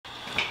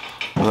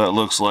That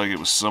looks like it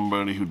was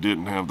somebody who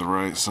didn't have the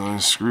right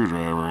size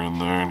screwdriver in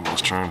there and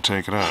was trying to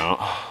take it out.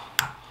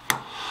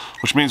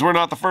 Which means we're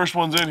not the first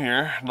ones in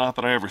here. Not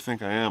that I ever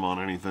think I am on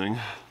anything.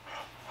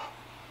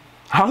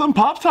 How are them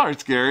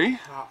Pop-Tarts, Gary?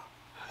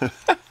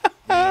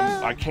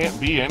 I can't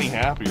be any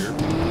happier.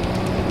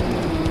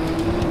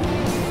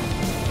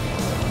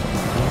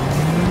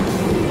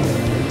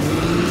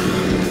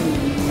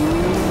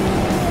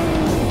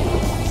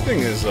 This thing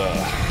is,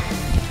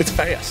 it's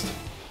fast.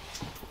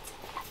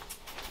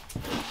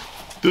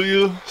 Do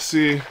you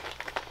see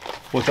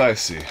what I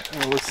see?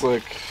 It looks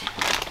like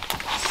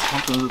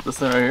something this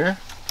thing right here.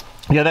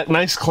 Yeah, that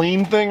nice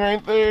clean thing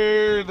right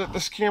there that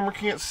this camera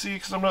can't see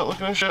because I'm not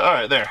looking at shit. All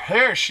right,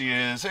 there she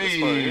is.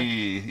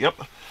 Hey, yep.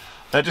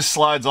 That just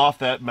slides off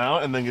that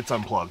mount and then gets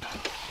unplugged.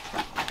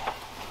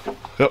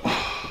 Yep.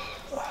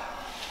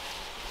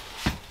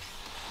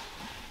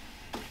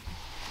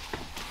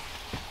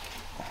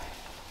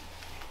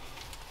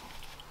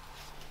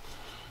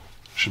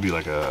 Should be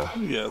like a...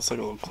 Yeah, it's like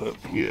a little clip.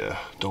 Yeah,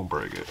 don't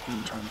break it.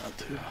 I'm trying not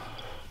to.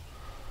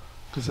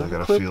 Because I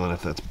got a feeling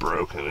if that's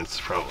broken, it's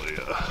probably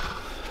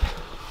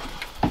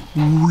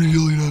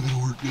really not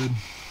gonna work good.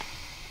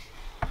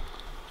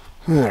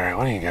 Alright,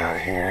 what do you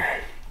got here?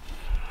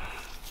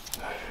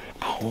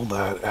 Pull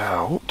that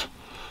out,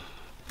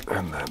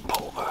 and then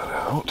pull that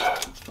out,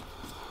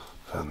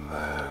 and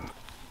then,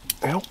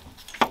 ow,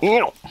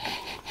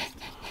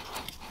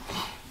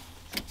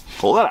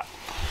 pull that out.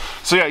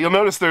 So yeah, you'll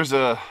notice there's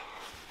a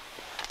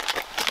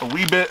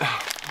wee bit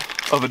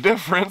of a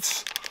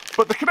difference,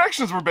 but the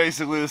connections were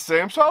basically the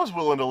same, so I was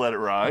willing to let it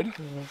ride.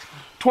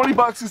 20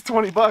 bucks is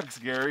 20 bucks,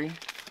 Gary.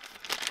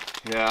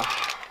 Yeah.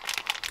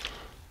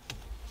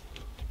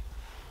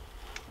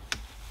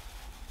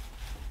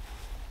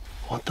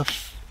 What the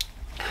f...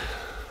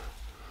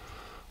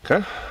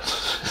 Okay.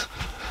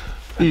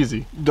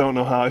 Easy. Don't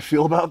know how I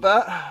feel about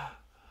that.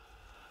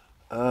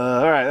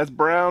 Alright, that's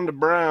brown to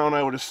brown,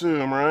 I would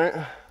assume,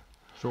 right?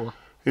 Sure.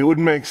 It would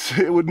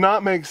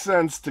not make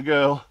sense to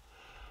go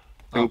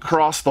and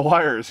cross the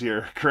wires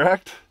here,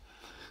 correct?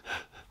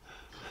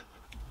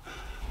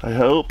 I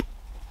hope.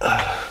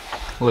 I'll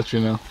let you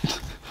know.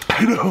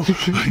 I know,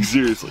 like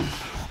seriously.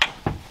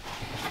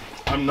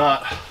 I'm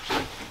not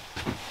 100%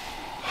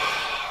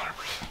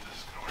 this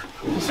is gonna work.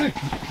 We'll see.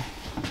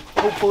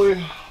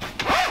 Hopefully,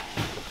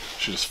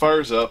 she just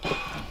fires up.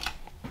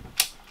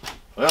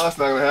 Well, that's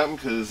not gonna happen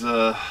because,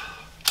 oh,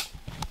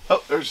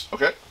 there's,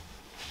 okay,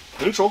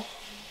 neutral.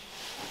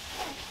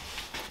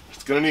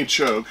 It's gonna need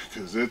choke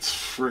because it's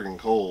friggin'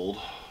 cold.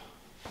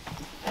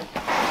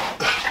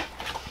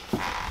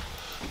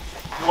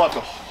 You'll have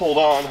to hold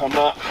on, I'm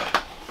not.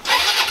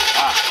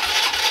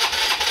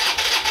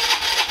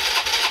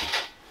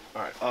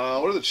 Alright,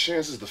 what are the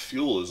chances the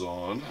fuel is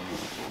on?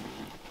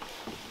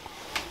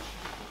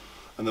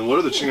 And then what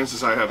are the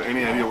chances I have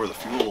any idea where the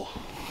fuel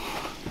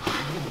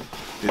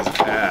is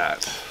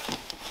at?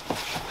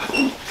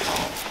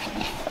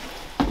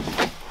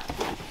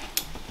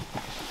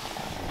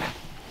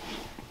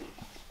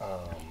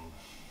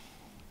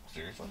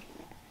 Seriously?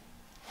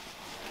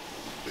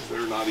 Is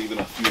there not even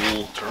a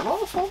fuel turn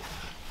off on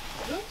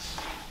this?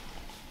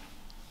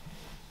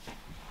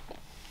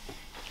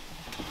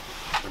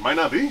 There might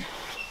not be.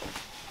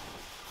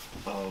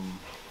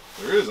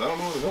 There is, I don't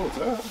know where the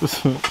hell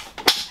it's at.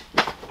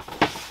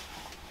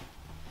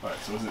 Alright,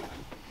 so is it?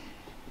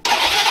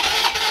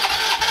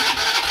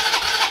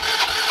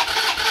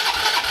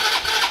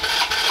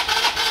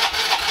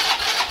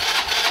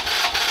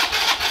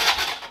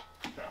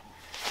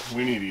 Yeah.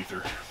 We need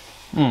ether.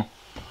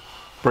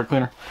 Brake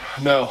cleaner?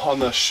 No, on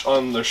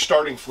their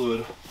starting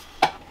fluid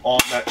on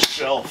that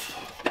shelf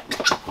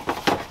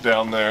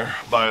down there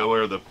by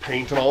where the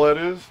paint and all that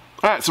is.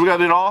 Alright, so we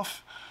got it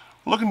off.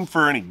 Looking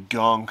for any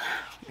gunk,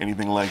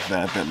 anything like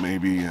that that may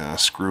be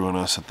screwing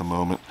us at the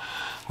moment.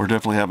 We're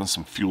definitely having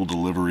some fuel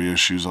delivery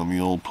issues on the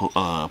old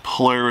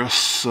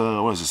Polaris,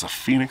 what is this, a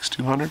Phoenix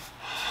 200?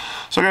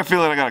 So I got a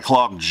feeling I got a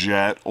clogged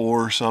jet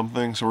or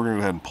something, so we're going to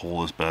go ahead and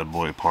pull this bad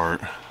boy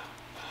apart.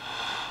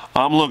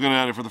 I'm looking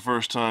at it for the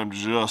first time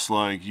just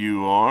like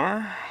you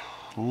are.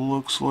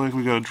 Looks like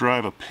we got to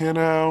drive a pin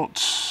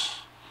out.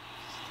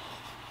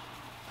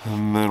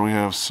 And then we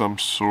have some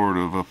sort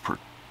of a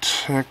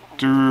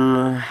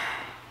protector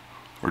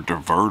or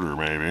diverter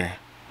maybe.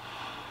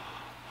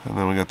 And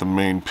then we got the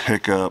main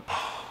pickup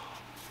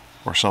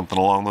or something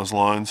along those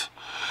lines.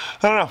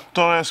 I don't know.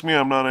 Don't ask me.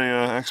 I'm not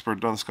an expert.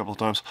 Done this a couple of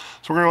times.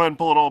 So we're going to go ahead and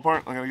pull it all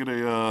apart. I got to get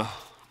a,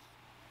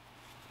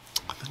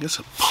 I guess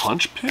a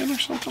punch pin or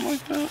something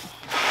like that.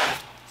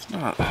 It's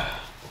not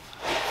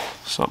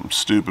something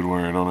stupid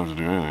where I don't have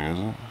to do anything, is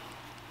it?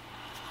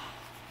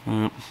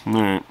 Yep.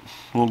 Alright.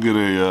 We'll get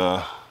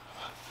a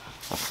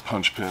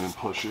punch pin and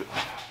push it.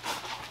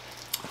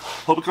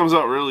 Hope it comes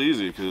out real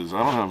easy because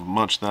I don't have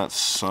much that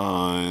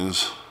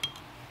size.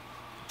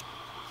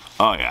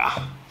 Oh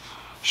yeah.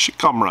 Should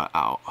come right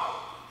out.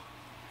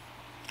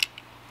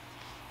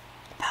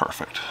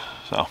 Perfect.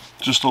 So,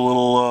 just a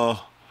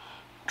little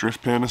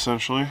drift pin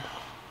essentially.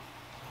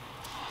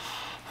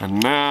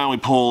 And now we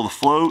pull the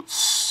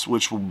floats. floats,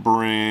 which will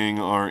bring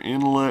our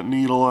inlet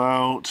needle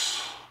out.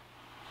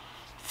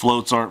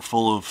 Floats aren't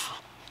full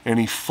of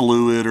any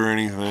fluid or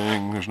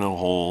anything. There's no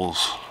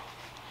holes.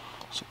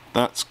 So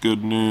that's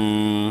good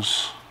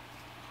news.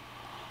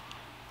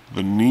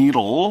 The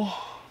needle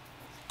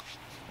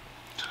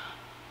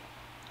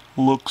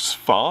looks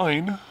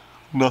fine.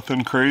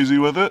 Nothing crazy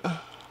with it.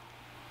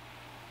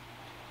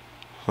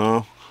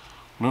 So,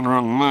 nothing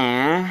wrong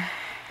there.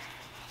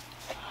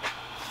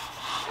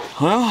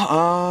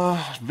 Well,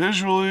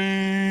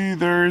 visually,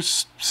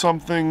 there's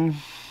something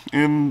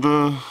in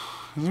the...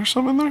 Is there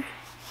something in there?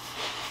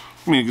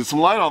 Let me get some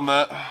light on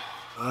that.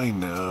 I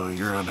know,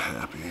 you're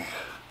unhappy.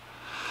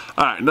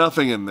 Alright,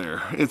 nothing in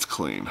there. It's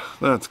clean.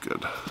 That's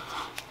good. In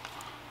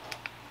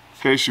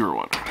case you were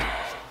wondering.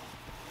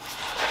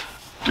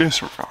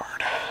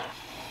 Disregard.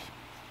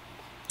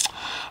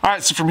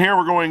 Alright, so from here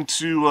we're going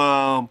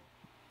to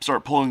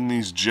start pulling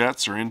these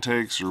jets or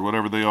intakes or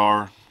whatever they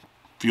are.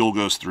 Fuel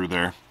goes through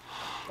there.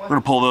 We're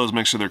going to pull those,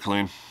 make sure they're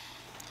clean.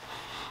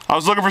 I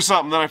was looking for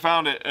something, then I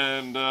found it,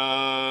 and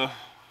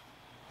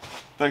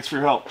thanks for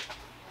your help.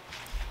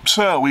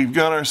 So we've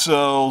got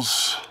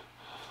ourselves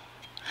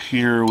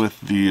here with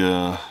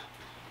the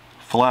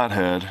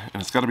flathead, and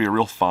it's got to be a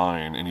real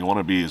fine, and you want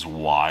to be as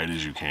wide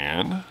as you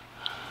can.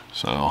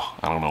 So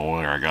I don't know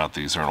where I got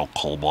these. They're an old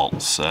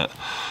cobalt set.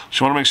 But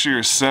you want to make sure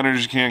you're as centered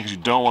as you can because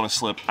you don't want to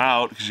slip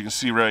out, because you can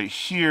see right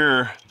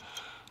here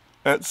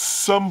at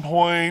some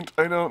point,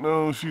 I don't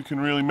know if you can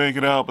really make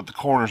it out, but the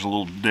corner's a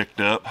little dicked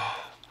up.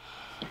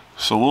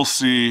 So we'll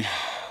see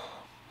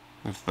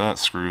if that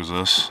screws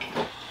us.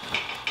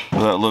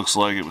 That looks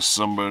like it was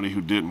somebody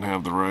who didn't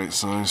have the right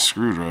size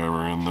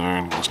screwdriver in there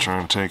and was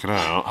trying to take it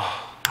out.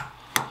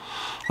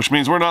 Which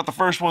means we're not the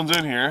first ones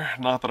in here.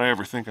 Not that I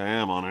ever think I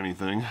am on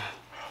anything.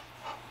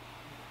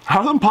 How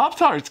are them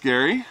Pop-Tarts,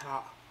 Gary?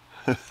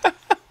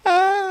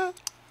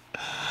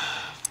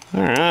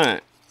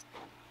 Alright.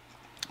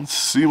 Let's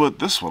see what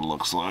this one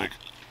looks like.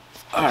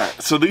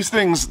 Alright, so these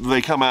things,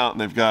 they come out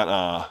and they've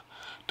got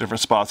different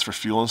spots for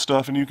fuel and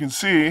stuff, and you can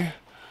see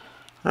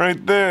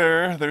right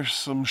there, there's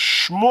some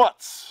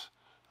schmutz.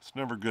 It's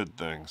never good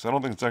things. I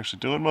don't think it's actually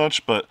doing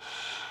much, but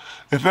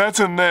if that's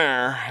in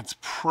there, it's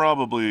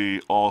probably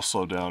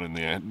also down in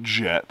the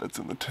jet that's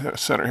in the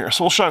center here.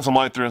 So we'll shine some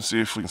light through and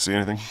see if we can see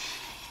anything.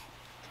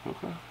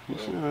 Okay, you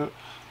see that.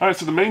 Alright,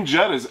 so the main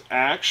jet is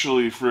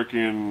actually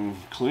freaking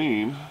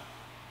clean.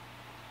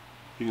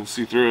 You can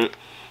see through it.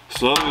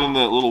 So other than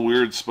that little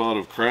weird spot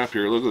of crap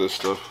here, look at this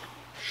stuff.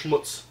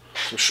 Schmutz.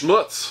 Some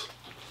schmutz.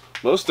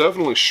 Most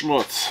definitely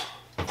schmutz.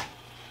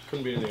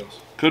 Couldn't be anything else.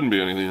 Couldn't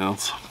be anything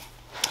else.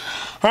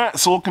 Alright,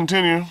 so we'll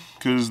continue,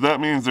 because that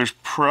means there's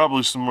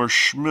probably some more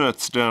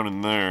schmutz down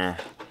in there.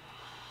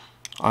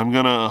 I'm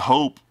gonna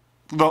hope...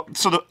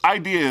 So the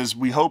idea is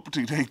we hope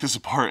to take this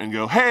apart and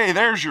go, hey,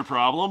 there's your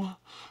problem.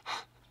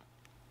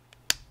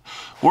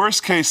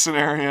 Worst case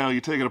scenario, you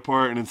take it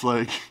apart and it's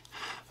like...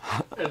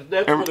 And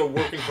that's what a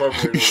working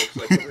carburetor looks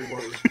like every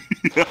morning.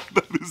 Yeah,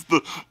 that is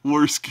the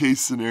worst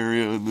case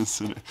scenario in this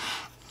scenario.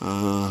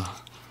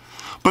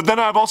 But then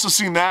I've also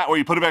seen that where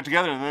you put it back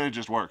together and then it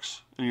just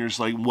works. And you're just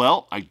like,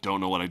 well, I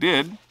don't know what I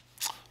did,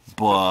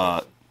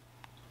 but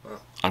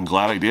I'm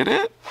glad I did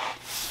it.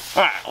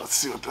 Alright, let's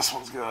see what this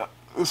one's got.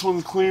 This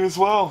one's clean as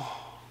well.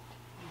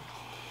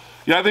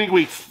 Yeah, I think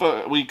we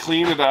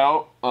clean it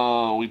out,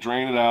 we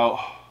drain it out,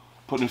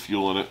 put new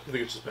fuel in it. I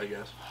think it's just bad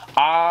gas.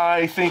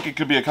 I think it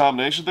could be a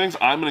combination of things.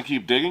 I'm going to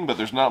keep digging, but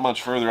there's not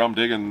much further I'm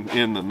digging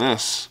in than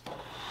this.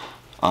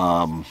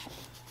 I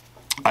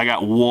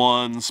got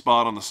one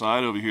spot on the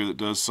side over here that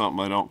does something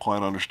I don't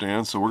quite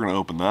understand, so we're going to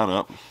open that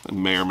up. It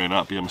may or may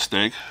not be a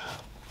mistake.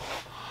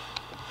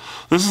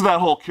 This is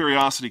that whole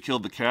curiosity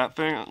killed the cat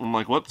thing. I'm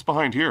like, what's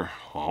behind here?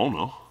 I don't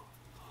know.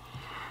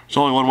 There's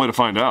only one way to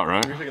find out,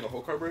 right? You're taking the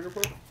whole carburetor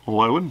apart? Well,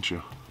 why wouldn't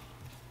you?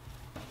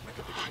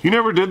 You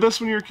never did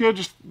this when you were a kid?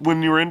 Just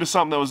when you were into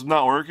something that was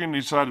not working,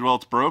 you decided, well,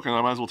 it's broken,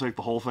 I might as well take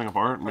the whole thing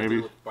apart, maybe? I did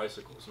it with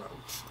bicycles, not...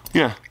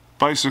 Yeah,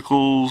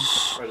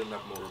 bicycles. I didn't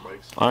have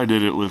motorbikes. I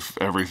did it with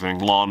everything.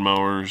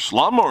 Lawnmowers.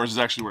 Lawnmowers is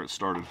actually where it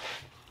started.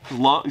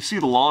 You see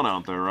the lawn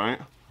out there, right?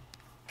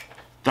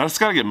 That's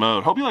got to get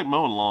mowed. Hope you like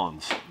mowing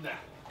lawns. Nah.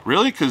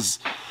 Really? Because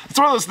it's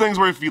one of those things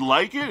where if you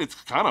like it, it's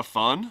kind of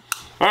fun.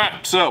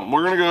 Alright, so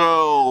we're going to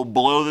go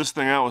blow this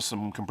thing out with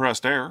some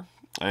compressed air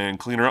and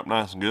clean her up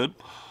nice and good.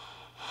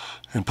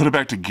 And put it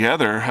back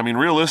together. I mean,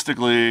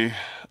 realistically,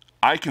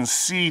 I can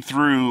see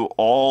through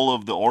all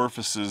of the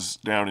orifices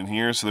down in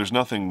here, so there's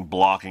nothing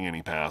blocking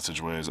any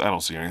passageways. I don't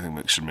see anything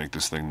that should make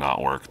this thing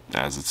not work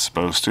as it's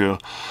supposed to.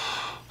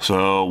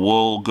 So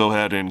we'll go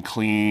ahead and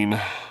clean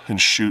and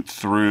shoot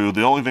through.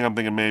 The only thing I'm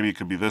thinking maybe it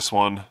could be this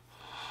one,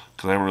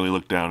 because I haven't really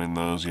looked down in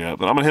those yet.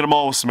 But I'm going to hit them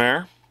all with some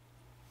air,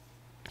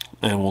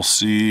 and we'll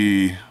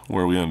see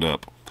where we end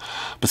up.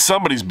 But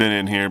somebody's been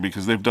in here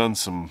because they've done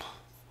some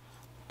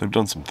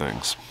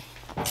things.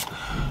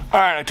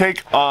 Alright, I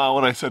take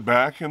what I said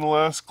back in the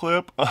last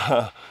clip.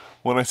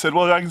 When I said,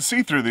 well, I can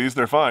see through these,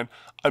 they're fine.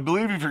 I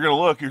believe if you're going to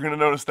look, you're going to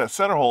notice that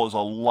center hole is a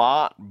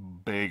lot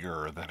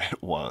bigger than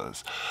it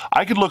was.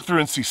 I could look through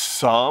and see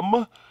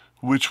some,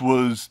 which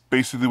was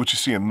basically what you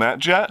see in that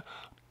jet,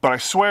 but I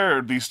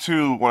swear these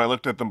two, when I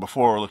looked at them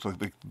before, looked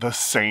like the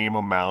same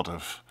amount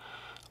of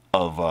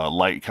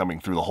light coming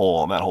through the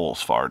hole, and that hole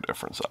is far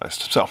different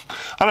sized. So,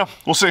 I don't know,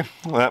 we'll see.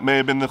 That may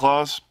have been the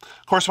claws.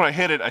 Of course, when I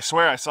hit it, I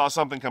swear I saw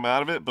something come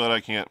out of it, but I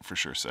can't for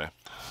sure say.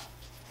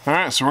 All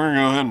right, so we're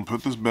gonna go ahead and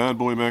put this bad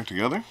boy back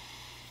together.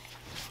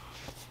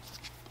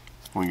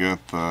 We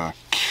got the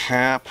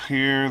cap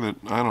here that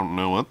I don't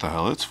know what the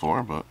hell it's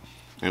for, but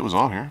it was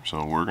on here,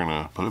 so we're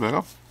gonna put it back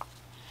up.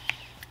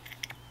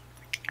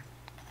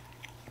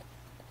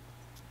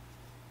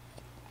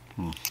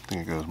 I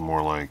think it goes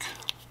more like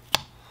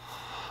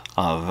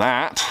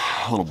that.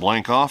 A little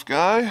blank off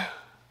guy.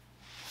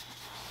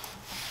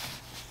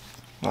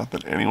 Not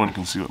that anyone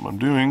can see what I'm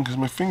doing because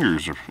my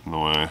fingers are in the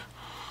way.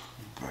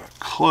 That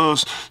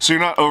close. So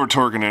you're not over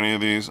torquing any of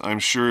these. I'm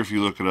sure if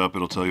you look it up,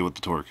 it'll tell you what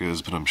the torque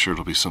is, but I'm sure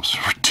it'll be some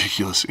sort of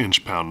ridiculous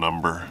inch-pound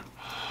number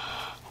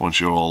once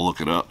you all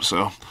look it up.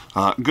 So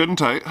good and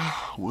tight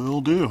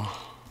will do.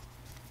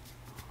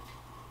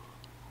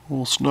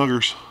 Little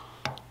snuggers.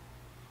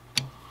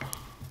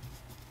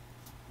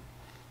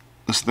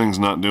 This thing's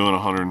not doing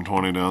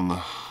 120 down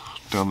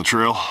the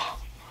trail.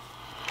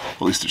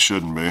 At least it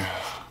shouldn't be.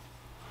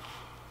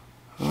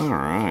 All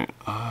right,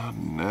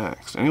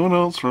 next. Anyone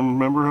else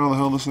remember how the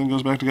hell this thing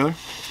goes back together?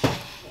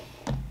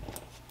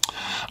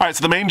 All right,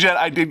 so the main jet,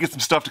 I did get some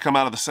stuff to come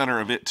out of the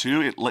center of it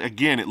too.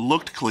 Again, it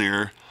looked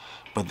clear,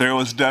 but there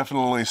was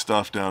definitely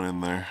stuff down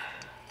in there.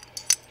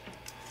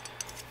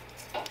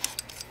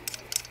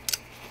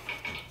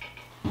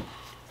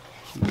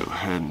 Go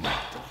ahead and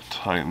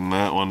tighten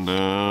that one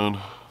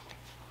down.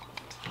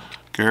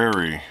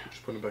 Gary.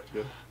 Just putting it back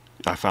together.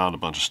 I found a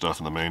bunch of stuff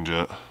in the main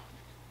jet.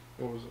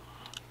 What was it?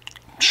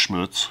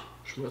 Schmutz.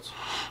 Schmutz?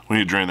 We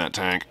need to drain that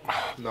tank.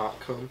 Not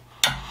cum.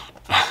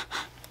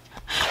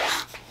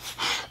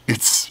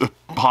 It's a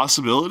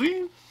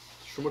possibility?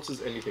 Schmutz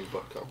is anything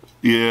but cum.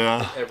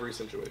 Yeah. In every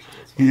situation.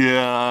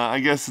 Yeah, I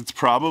guess it's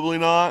probably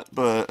not,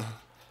 but...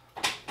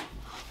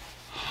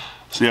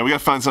 So yeah, we gotta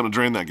find something to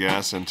drain that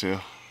gas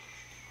into.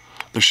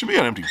 There should be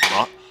an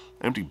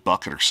empty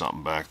bucket or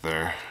something back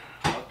there.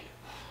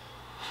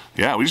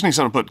 Yeah, we just need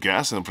something to put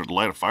gas in for to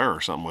light a fire or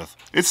something with.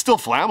 It's still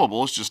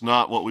flammable, it's just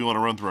not what we want to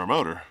run through our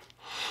motor.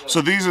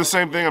 So these are the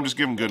same thing, I'm just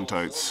giving good and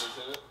tights.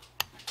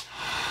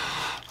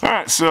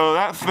 Alright, so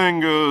that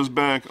thing goes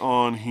back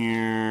on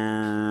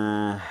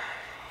here.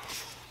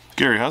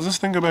 Gary, how's this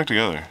thing go back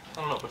together?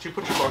 I don't know, but you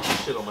put your box of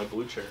shit on my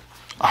blue chair.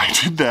 I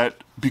did that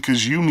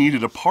because you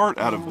needed a part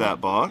out of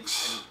that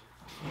box.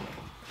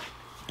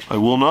 I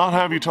will not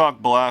have you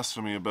talk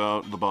blasphemy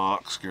about the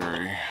box,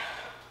 Gary.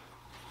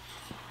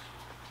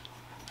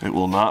 It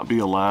will not be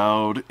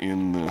allowed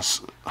in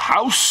this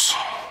house.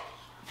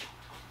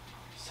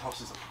 This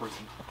house is a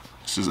prison.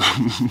 This is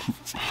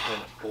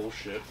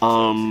bullshit.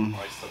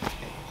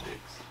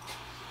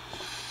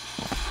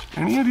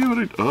 Any idea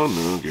what oh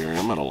no, Gary,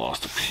 I might have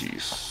lost a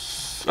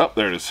piece. Oh,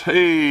 there it is.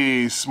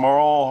 Hey,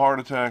 small heart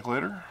attack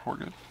later. We're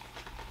good.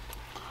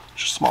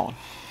 Just a small one.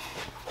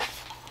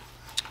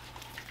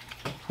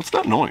 What's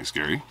that noise,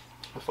 Gary?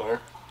 The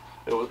fire.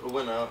 It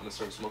went out and it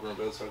started smoking on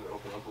bed, so I had to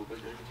open up a little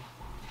bit.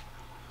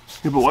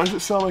 Yeah, but why does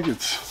it sound like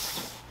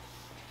it's...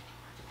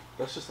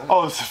 That's just that.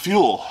 Oh, it's the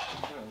fuel.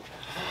 Yeah.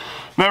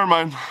 Never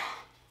mind.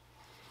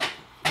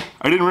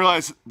 I didn't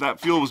realize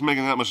that fuel was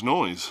making that much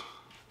noise.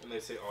 And they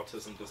say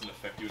autism doesn't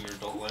affect you in your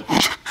adult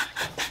life.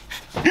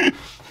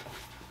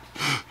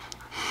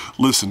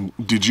 Listen,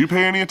 did you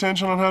pay any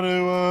attention on how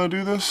to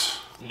do this?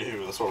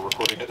 No, that's why we're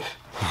recording it.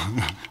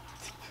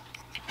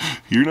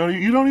 You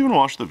don't even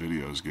watch the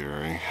videos,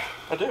 Gary.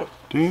 I do.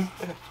 Do you?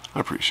 Yeah. I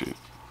appreciate it.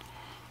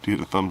 Do you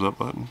hit the thumbs up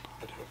button?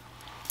 I do.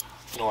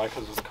 No, why?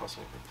 Because it doesn't cost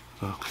anything.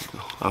 Okay,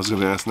 cool. I was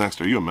going to ask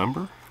next, are you a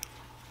member?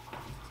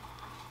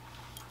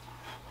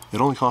 It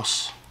only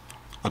costs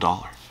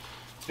 $1.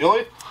 The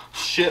only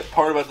shit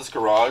part about this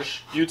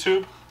garage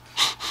YouTube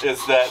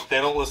is that they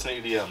don't listen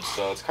to EDM,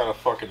 so it's kind of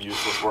fucking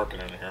useless working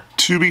in here.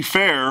 To be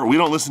fair, we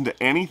don't listen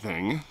to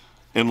anything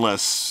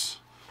unless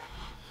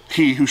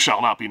he who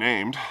shall not be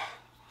named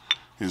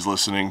is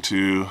listening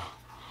to...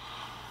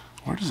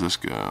 Where does this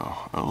go?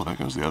 Oh, that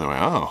goes the other way.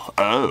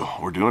 Oh,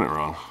 we're doing it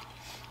wrong.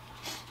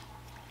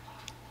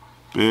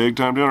 Big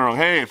time doing it wrong.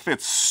 Hey, it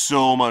fits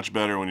so much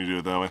better when you do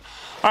it that way.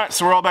 All right,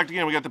 so we're all back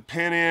again. We got the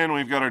pin in.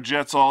 We've got our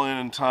jets all in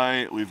and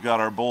tight. We've got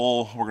our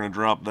bowl. We're going to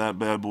drop that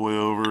bad boy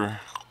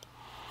over.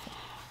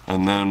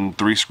 And then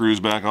 3 screws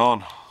back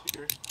on.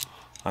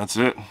 That's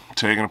it.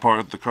 Taking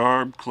apart the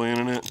carb,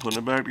 cleaning it, putting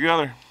it back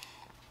together.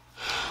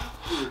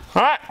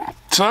 Alright,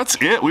 so that's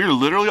it. We're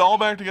literally all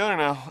back together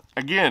now.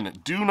 Again,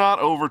 do not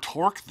over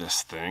torque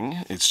this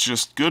thing. It's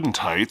just good and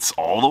tights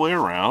all the way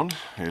around.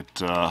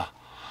 It's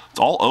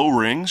all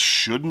O-rings,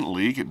 shouldn't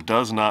leak. It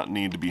does not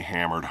need to be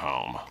hammered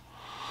home.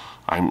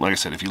 Like I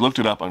said, if you looked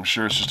it up, I'm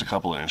sure it's just a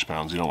couple of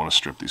inch-pounds. You don't want to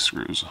strip these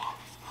screws.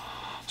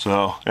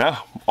 So, yeah,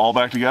 all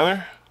back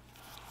together.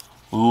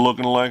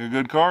 Looking like a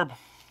good carb.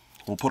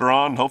 We'll put her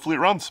on, hopefully it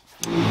runs.